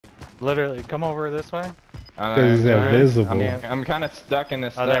Literally, come over this way. Because he's invisible. I'm kind of stuck in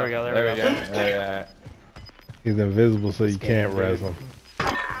this stuff. There we go, there we go. Yeah. He's invisible, so you can't res him.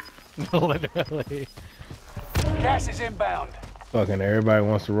 Literally. Gas is inbound. Fucking everybody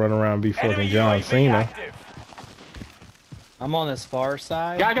wants to run around and be fucking John Cena. Active. I'm on this far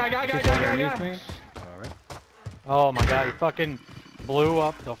side. Guy. Alright. Oh my god, he fucking blew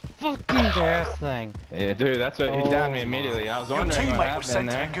up the fucking gas thing. Yeah, dude, that's what he downed me immediately. I was Your wondering what teammate was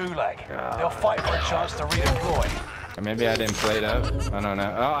happened sent to there. the gulag. They'll fight for a chance to redeploy. Or maybe I didn't play it up. I don't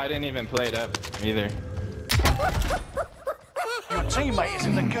know. Oh, I didn't even play it up either. Your teammate is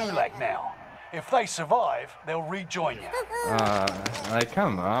in the gulag now. If they survive, they'll rejoin you. Like,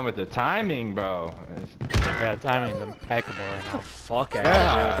 come on with the timing, bro. Yeah, timing's impeccable right now. Fuck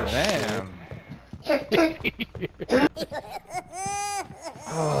out. Damn.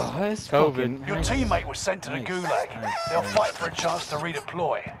 Oh, that's COVID. Your teammate was sent to the gulag. They'll fight for a chance to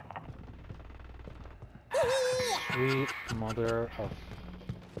redeploy. Sweet mother of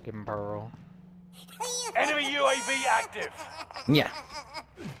fucking pearl. Enemy UAV active. Yeah.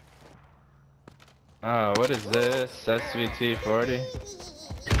 Oh, what is this? SVT-40?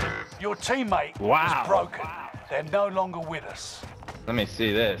 Your teammate Wow. is broken. They're no longer with us. Let me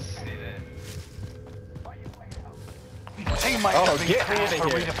see this. Your teammate Oh, has been get cleared out for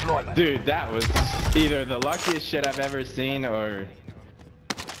of here. redeployment. Dude, that was either the luckiest shit I've ever seen or...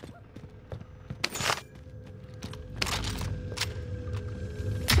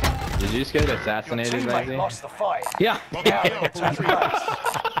 Did you just get Your assassinated, teammate Lazy? lost the fight. Yeah. Now they'll take place.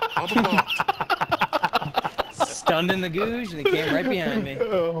 Stunned in the googe and he came right behind me.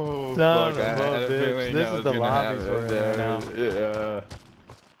 Oh, Son fuck, of I a had a bitch. feeling This that is was the gonna lobby happen. for it right now. Yeah.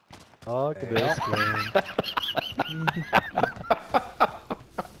 Fuck this game.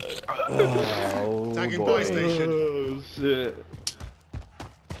 Oh, Tagging boy. buy station. Oh, shit.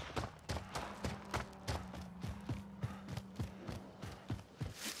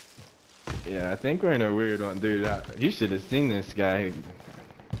 Yeah, I think we're in a weird one, dude. You should have seen this guy.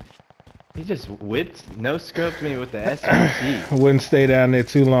 He just whipped, no scoped me with the SVT. Wouldn't stay down there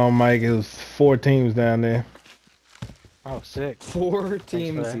too long, Mike. It was 4 teams down there. Oh, sick. 4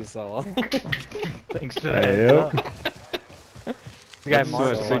 teams that. he saw. Thanks for that. Yep. The guy That's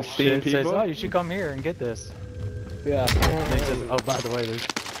Mark what, 16 16 says, people? "Oh, you should come here and get this." Yeah. And he says, "Oh, by the way, there's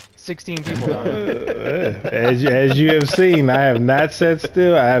 16 people down here." As you have seen, I have not sat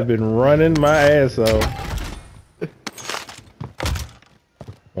still. I have been running my ass off.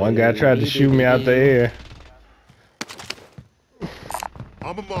 One guy tried to shoot me out the air.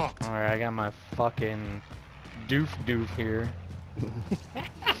 I'm a mark. All right, I got my fucking doof here.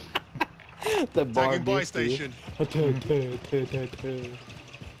 The bar Tagging buy goofy. station.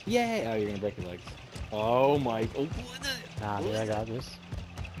 Yeah. Oh, you're gonna break your legs. Oh my. Oh. Nah, dude, I got this.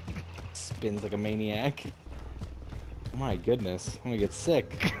 Spins like a maniac. My goodness, I'm gonna get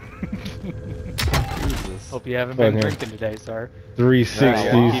sick. Jesus. Hope you haven't been Fucking drinking today, sir.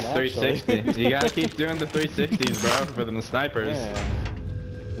 360s. Keep 360. You gotta keep doing the 360s, bro, for the snipers. Yeah.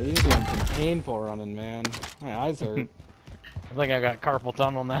 You're doing some painful running, man. My eyes hurt. I think I got carpal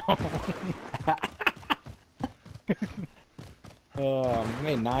tunnel now. I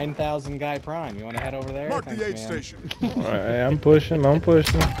made 9,000 guy prime. You want to head over there? Mark Thanks, the aid man. station. Alright, I'm pushing. Trying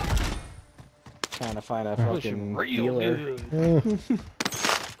to find a Pushing fucking real dealer. good.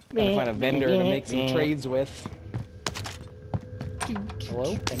 Trying to find a vendor to make some trades with.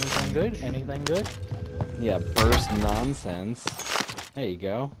 Hello? Anything good? Anything good? Yeah, burst nonsense. There you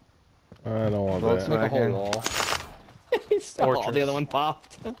go. I don't want Let's make a that. whole wall. Oh, the other one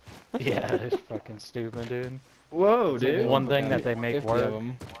popped. Yeah, it's fucking stupid, dude. Whoa, dude. One thing that they make 50 work. of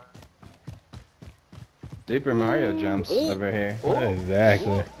them. Super Mario jumps over here.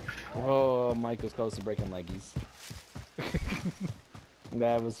 Exactly. Oh, Mike was close to breaking leggies.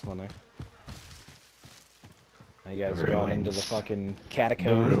 That was funny. You guys are going into the fucking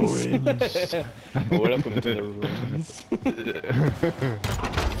catacombs. Welcome to the ruins.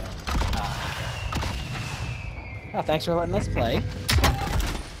 Oh, thanks for letting us play.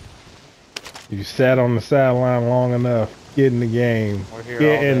 You sat on the sideline long enough. Get in the game. We're here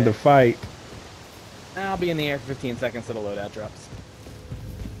Get all in day. the fight. I'll be in the air for 15 seconds till the loadout drops.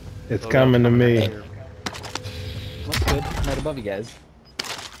 It's coming to me. Looks good. Right above you guys.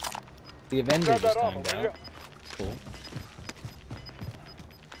 The Avengers just timed out. It's cool.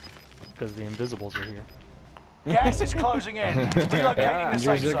 Because the invisibles are here. Gas is closing in. Relocating the Avengers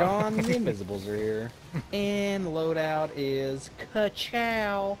safe are zone. gone. The Invisibles are here. And the loadout is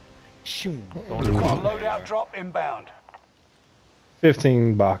ka-chow. Shoom. Got a loadout drop inbound.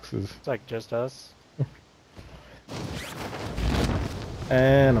 15 boxes. It's like just us.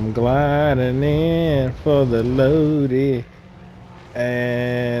 And I'm gliding in for the loaded.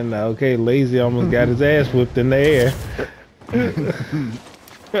 And okay, Lazy almost got his ass whipped in the air.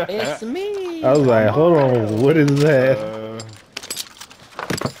 It's me. I was like, hold on, what is that?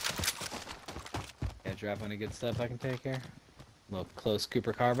 Yeah, drop any good stuff I can take here. Little close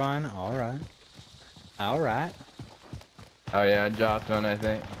Cooper carbine. All right. All right. Oh yeah, I dropped one, I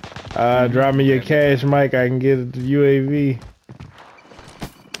think. Drop me your cash, Mike. I can get the UAV.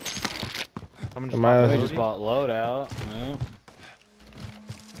 I just bought loadout. No.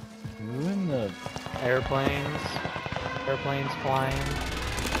 Who in the Airplanes flying.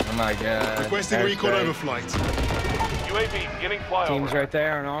 Oh my god. Requesting recon Airstrike. overflight. UAV beginning flyover. teams right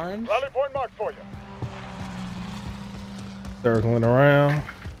there in orange? Rally point marked for you. Circling around.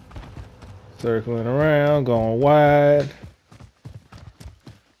 Circling around, going wide.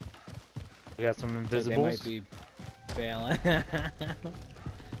 We got some They invisibles. might be failing.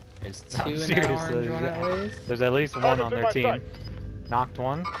 There's two No, in that seriously, orange one at least. There's at least one on their team. Knocked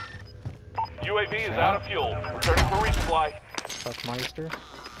one. UAV is out of fuel. Returning for resupply. Fuckmeister.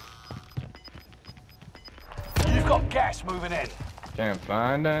 You've got gas moving in. Can't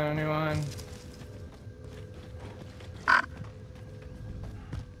find anyone.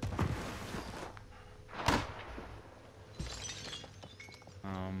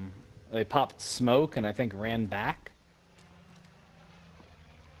 They popped smoke and I think ran back.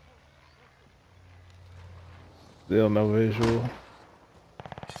 Still no visual.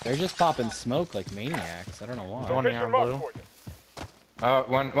 They're just popping smoke like maniacs. I don't know why. One here on blue. Oh,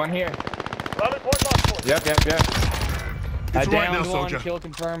 one here. Rally point marked for you. Yep. I It's right downed now, one, soldier. kill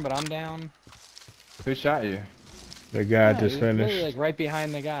confirmed, but I'm down. Who shot you? The guy Yeah, just he was literally, finished. like right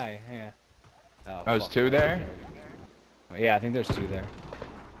behind the guy. Yeah. Oh, there's fuck. two there? Yeah, I think there's two there.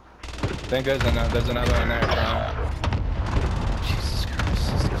 I think there's another one there. Jesus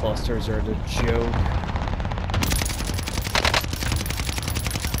Christ, these clusters are the joke.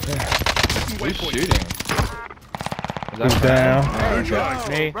 Who's shooting? Is that He's down. Oh, Neutralized.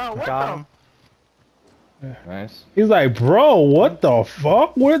 Me, got him. okay. Nice. He's like, bro, what the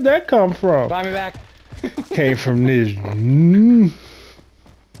fuck? Where'd that come from? Buy me back. Came from this.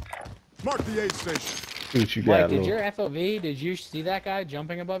 Mark the aid station. See what you Mike, got, did little. your FOV, did you see that guy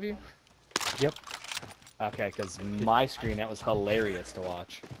jumping above you? Yep. Okay, because my screen, that was hilarious to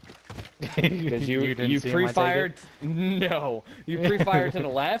watch. Because You didn't you see him, I take pre-fired, no, you pre-fired to the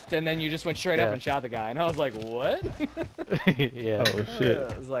left, and then you just went straight up Yeah. and shot the guy, and I was like, what? it? Yeah. Oh shit.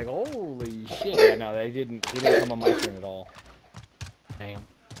 I was like, holy shit. Yeah, no, he didn't come on my screen at all. Damn.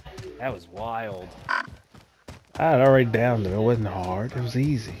 That was wild. I had already downed him. It wasn't hard. It was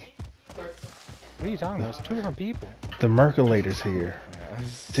easy. What are you talking about? It's two different people. The Merculator's here.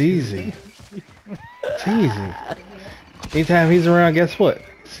 It's easy. It's easy. Anytime he's around, guess what?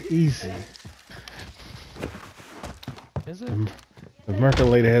 It's easy. Is it? The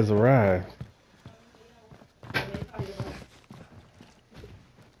Merculator has arrived.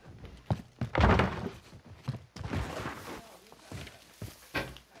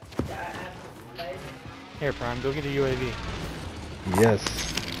 Here, Prime, go get a UAV. Yes.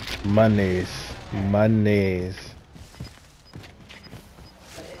 Monies. Monies.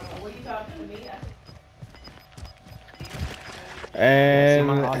 See, And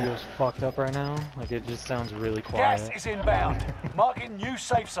my audio's fucked up right now. Like, it just sounds really Gas quiet. is inbound. Marking new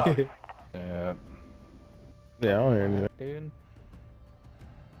safe zone. Yeah. yeah, I don't hear anything. Dude.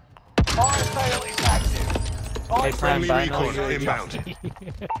 Fire sale is active. Hey, Prime, Friendly buy recon another UAV. inbound.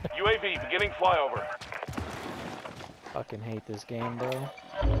 UAV beginning flyover. Fucking hate this game, bro.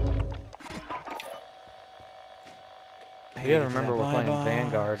 You gotta remember we're playing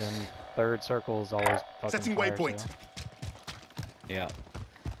Vanguard, and third circle is always fucking Setting fire waypoint. sale. Yeah.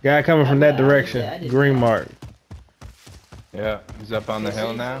 Guy coming from that direction. Green mark. Yeah. He's up on the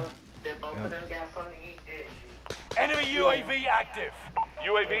hill now. Enemy UAV active.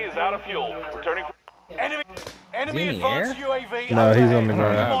 UAV is out of fuel. Returning. Enemy in the advanced UAV. No, he's on the I don't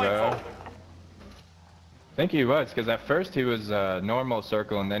ground. know, bro. Mindful. I think he was, because at first he was normal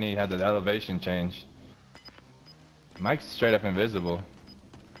circle and then he had the elevation change. Mike's straight up invisible.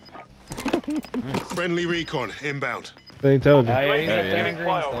 Friendly recon inbound. They told you. Oh, yeah, he's Yeah, up there yeah. in green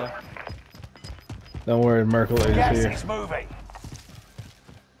Flyover. stuff. Don't worry, Merculator's Gas here. is moving.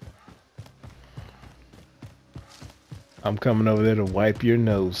 I'm coming over there to wipe your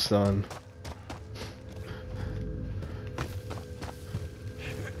nose, son.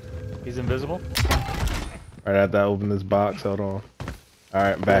 He's invisible? Right after I open this box, hold on.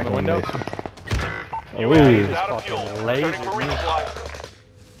 Alright, back the on window? this. UAV is Ooh. out of fuel. Fucking Returning laser for me. resupply.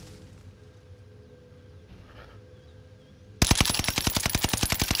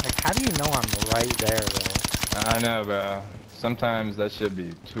 How do you know I'm right there, though? I know, bro. Sometimes that should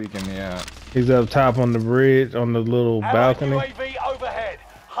be tweaking me out. He's up top on the bridge, on the little Allied balcony. UAV overhead.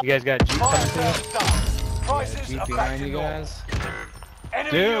 You guys got Jeep Fire coming sales through? done. Prices Jeep are back behind to you normal. guys.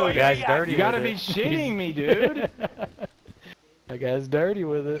 Enemy Dude, UAV guy's active. dirty. You gotta with be it. shitting me, dude. That guy's dirty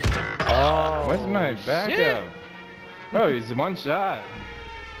with it. Oh. What's my backup? Bro, he's one shot.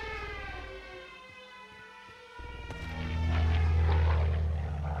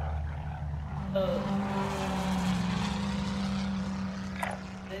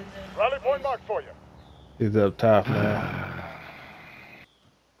 Rally point marked for you. He's up top now.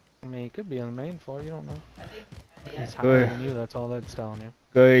 I mean, he could be on the main floor. You don't know. He's Go higher ahead. than you. That's all that's telling you.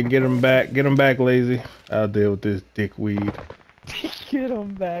 Go ahead and get him back. Get him back, Lazy. I'll deal with this dickweed. Get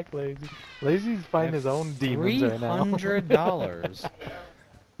him back, Lazy. Lazy's fighting his own demons right now. $300.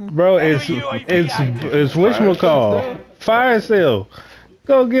 Bro, it's whatchamacall. Fire sale.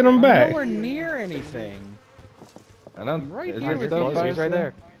 Go get him back. Nowhere near anything. I don't. Right is here it with still you. fire He's right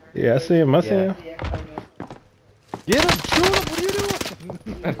there. Yeah, I see him. I see Yeah. him. Get him! Shoot him! What are you doing?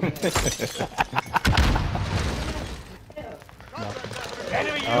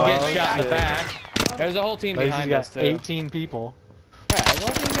 Enemy You UAV get shot in the active. back. There's a whole team Lazy's behind got us, too. 18 people. Yeah, there's a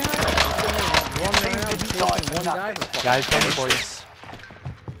whole team behind us. Running around Didn't chasing die for one guy nothing. for Guys coming for you.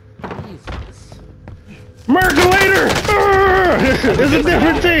 Jesus. Merculator! It's a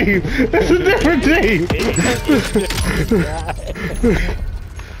different team. It's a different team.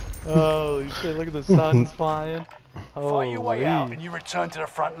 Holy shit, look at the sun's flying. Fight your way out Holy. and you return to the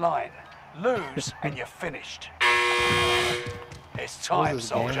front line. Lose and you're finished. It's What time, is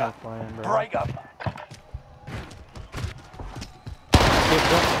this game soldier. we're playing, bro? Break up.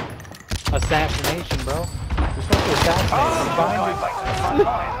 Assassination, bro. You're supposed to assassinate. Going Find back to the front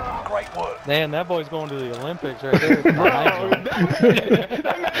line. Great work. it. Man, that boy's going to the Olympics right there. Behind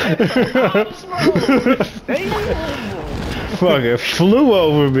you. Fucking flew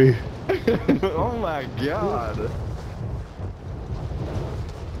over me. Oh my god.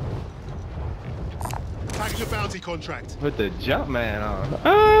 Tagging a bounty contract. Put the jump man on.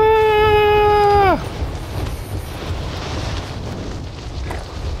 Ah!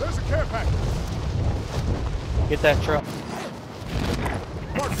 There's a care package. Get that truck.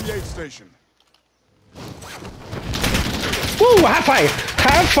 Mark the aid station. Woo! Hot fire!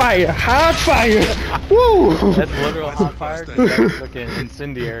 Hot fire! Hot fire! Woo! That's literal hot fire. 'Cause that's fucking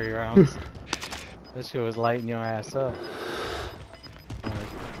incendiary rounds. This shit was lighting your ass up.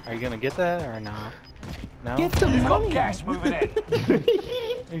 Are you gonna get that or no? No? Get the You've got money. gas moving in.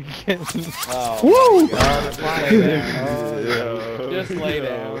 Oh, Woo! lay down. Just lay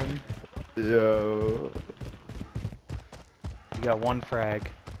down. Yo. You got one frag.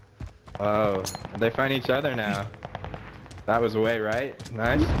 Oh, they find each other now. That was way right.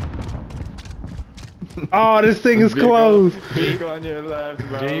 Nice. Oh, this thing is closed. Peek on your left,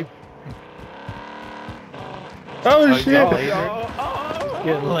 bro. Jeep. Oh you shit! got laser?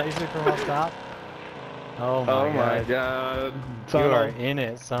 Getting laser from up top. Oh my, Oh my god. god. You are Tunnel. in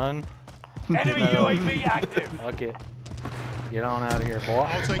it, son. Enemy UAV active. Fuck it. Get on out of here, boy.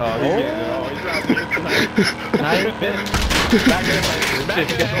 I'll take Oh, it. he's getting it. Oh, he's not getting it. Knife it. Back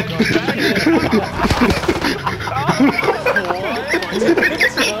in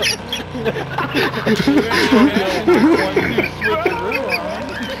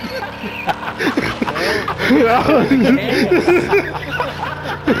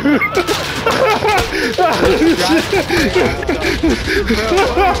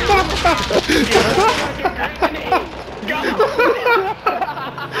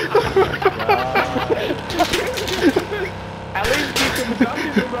At least keep him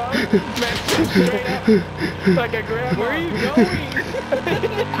ducking, bro. Man, straight up. Like a grandma. Where are you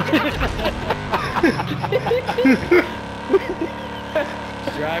going?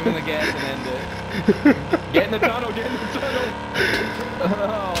 Driving the gas and end it. Get in the tunnel, get in the tunnel.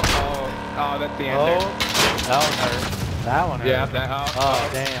 Oh, that's the end Oh, there. that one hurt. That one hurt. Yeah, that, Oh,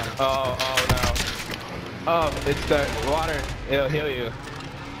 damn. Oh no. Oh, it's the water. It'll heal you.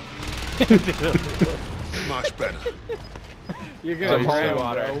 Much better. You're The gonna holy drown,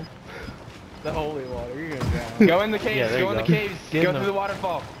 water. bro. The holy water. You're gonna drown. Go in the caves, Yeah, there go you in the go. caves, Get go in through the- the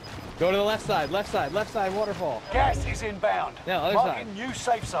waterfall. Go to the left side, waterfall. Gas is inbound. No, other Marking side. new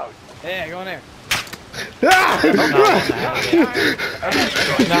safe zone. Yeah, go in there.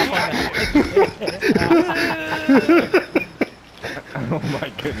 Oh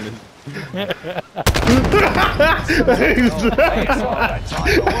my goodness. It's all that time.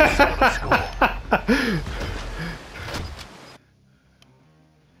 We'll settle the score.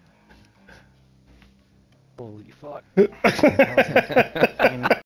 Holy fuck.